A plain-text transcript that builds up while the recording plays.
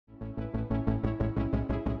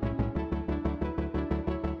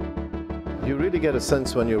You really get a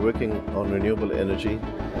sense when you're working on renewable energy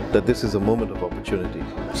that this is a moment of opportunity.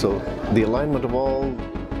 So the alignment of all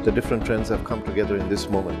the different trends have come together in this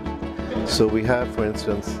moment. So we have, for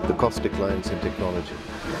instance, the cost declines in technology.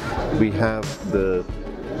 We have the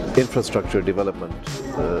infrastructure development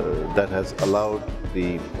that has allowed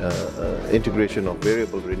the integration of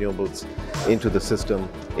variable renewables into the system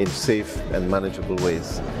in safe and manageable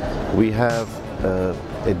ways. We have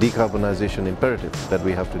a decarbonization imperative that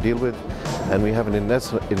we have to deal with, and we have an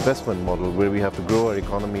investment model where we have to grow our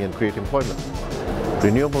economy and create employment.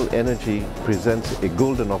 Renewable energy presents a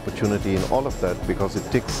golden opportunity in all of that because it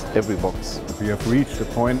ticks every box. We have reached a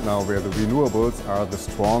point now where the renewables are the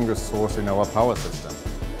strongest source in our power system.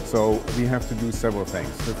 So we have to do several things.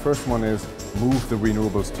 The first one is move the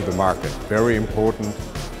renewables to the market. Very important.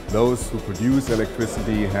 Those who produce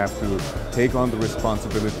electricity have to take on the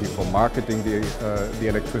responsibility for marketing the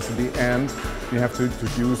electricity, and we have to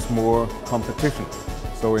introduce more competition.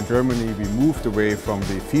 So in Germany we moved away from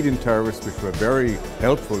the feed-in tariffs, which were very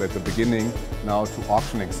helpful at the beginning, now to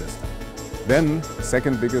auctioning system. Then the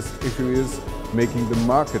second biggest issue is making the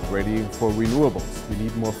market ready for renewables. We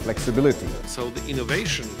need more flexibility. So the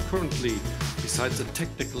innovation currently, besides the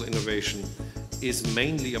technical innovation, is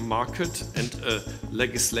mainly a market and a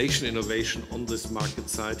legislation innovation on this market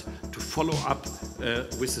side to follow up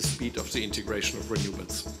with the speed of the integration of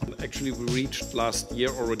renewables. Actually, we reached last year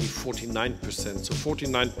already 49%. So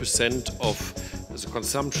 49% of the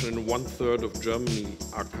consumption in 1/3 of Germany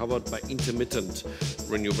are covered by intermittent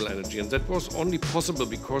renewable energy. And that was only possible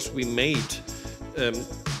because we made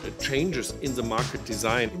changes in the market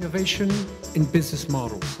design. Innovation in business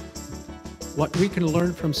models. What we can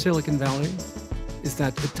learn from Silicon Valley is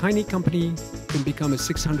that a tiny company can become a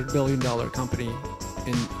 $600 billion company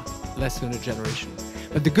in less than a generation.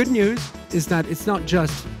 But the good news is that it's not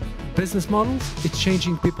just business models, it's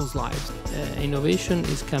changing people's lives. Innovation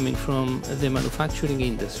is coming from the manufacturing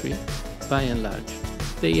industry, by and large.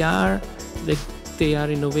 They are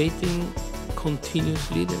innovating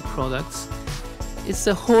continuously their products. It's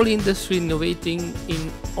the whole industry innovating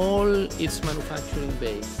in all its manufacturing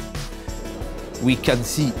base. We can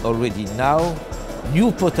see already now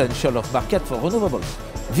new potential of market for renewables.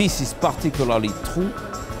 This is particularly true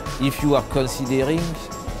if you are considering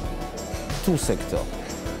two sectors,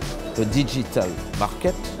 the digital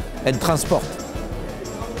market and transport,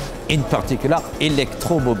 in particular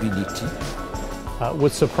electromobility.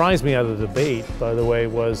 What surprised me out of the debate, by the way,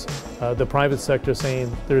 was the private sector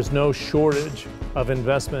saying there's no shortage of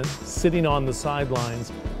investment sitting on the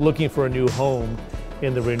sidelines looking for a new home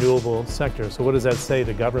in the renewable sector. So what does that say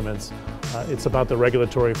to governments? It's about the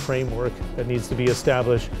regulatory framework that needs to be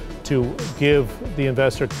established to give the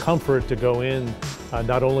investor comfort to go in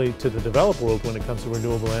not only to the developed world when it comes to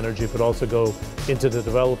renewable energy, but also go into the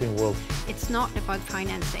developing world. It's not about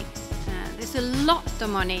financing. There's a lot of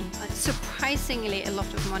money, surprisingly a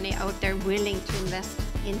lot of money out there willing to invest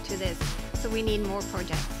into this. So we need more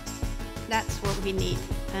projects. That's what we need.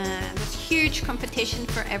 There's huge competition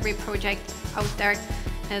for every project out there.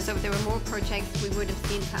 So if there were more projects, we would have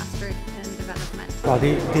seen faster development. Well,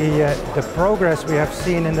 the progress we have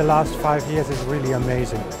seen in the last 5 years is really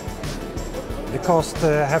amazing. The costs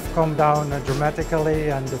have come down dramatically,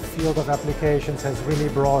 and the field of applications has really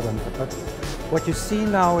broadened. But what you see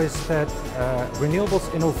now is that renewables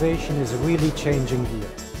innovation is really changing gear.